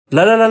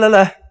来，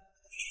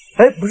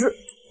哎，不是，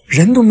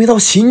人都没到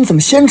齐，你怎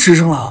么先吃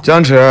上了？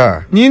江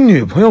池，你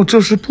女朋友这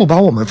是不把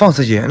我们放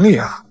在眼里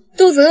啊？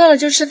肚子饿了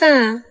就吃饭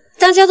啊，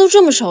大家都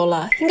这么熟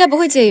了，应该不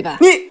会介意吧？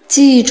你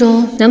记忆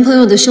中，男朋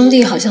友的兄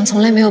弟好像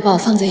从来没有把我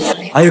放在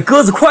眼里。哎呀，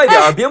鸽子快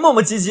点，别磨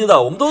磨唧唧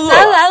的，我们都饿了。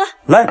来了，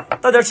来，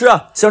大家吃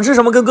啊！想吃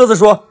什么跟鸽子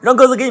说，让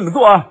鸽子给你们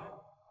做啊。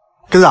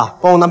鸽子，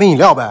帮我拿瓶饮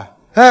料呗。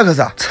哎，鸽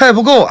子，菜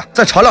不够啊，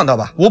再炒2道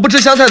吧，我不吃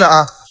香菜的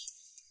啊。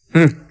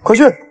快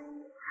去。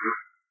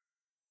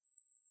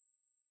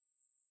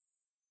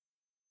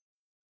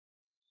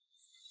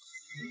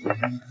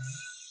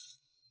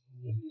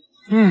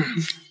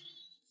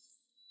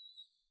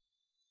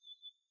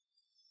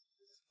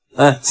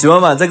哎，洗完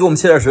碗再给我们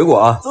切点水果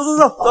啊！走。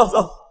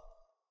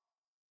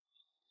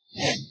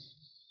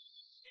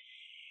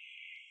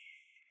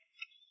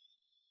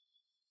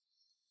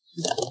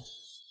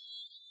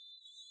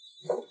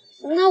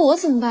那我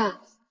怎么办？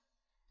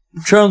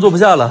车上坐不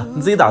下了，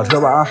你自己打个车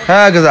吧啊！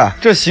哎，鸽子，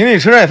这行李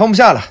车上也放不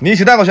下了，你一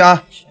起带过去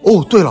啊。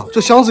哦，对了，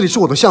这箱子里是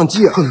我的相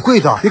机，很贵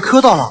的，别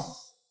磕到了。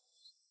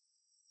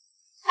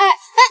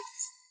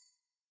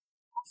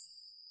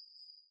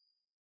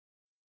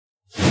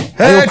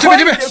哎，这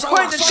边，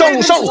上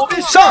路，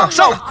上！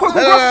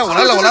来，我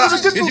来了，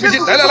别急，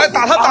来，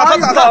打他！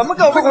怎么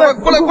搞？快，过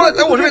来，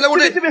来我这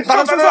边，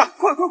打！快呀！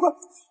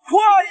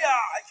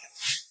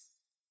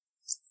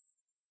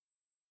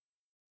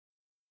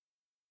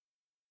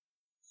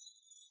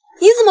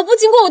你怎么不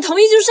经过我同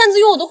意就擅自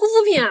用我的护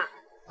肤品啊？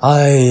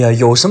哎呀，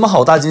有什么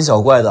好大惊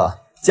小怪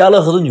的？家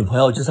乐和的女朋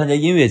友去参加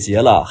音乐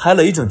节了，嗨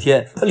了一整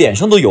天，她脸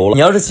上都油了。你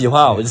要是喜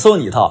欢，我就送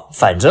你一套。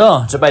反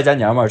正这败家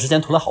娘们儿之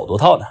前涂了好多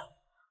套呢。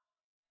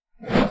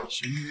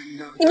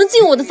你们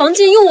进我的房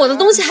间用我的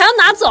东西还要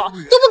拿走，都不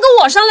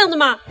跟我商量的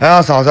吗？哎呀，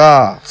嫂子，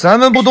咱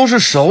们不都是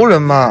熟人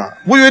吗？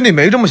我以为你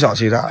没这么小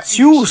气的。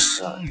就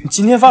是啊，你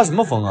今天发什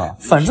么疯啊？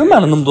反正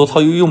买了那么多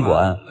套又用不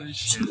完，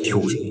真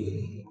丢人。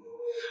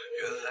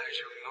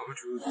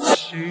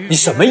你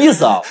什么意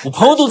思啊？我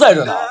朋友都在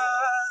这呢。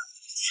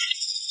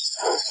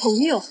朋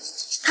友，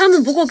他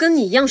们不过跟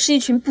你一样是一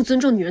群不尊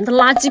重女人的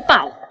垃圾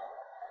罢了。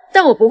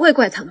但我不会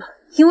怪他们，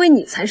因为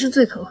你才是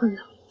最可恨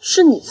的。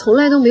是你从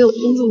来都没有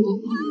尊重过我，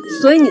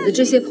所以你的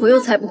这些朋友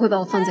才不会把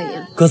我放在眼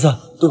里。鸽子，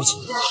对不起。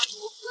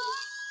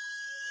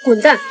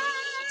滚蛋，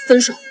分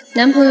手。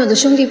男朋友的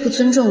兄弟不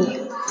尊重你，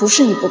不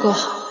是你不够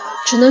好，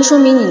只能说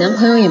明你男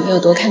朋友也没有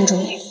多看重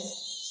你。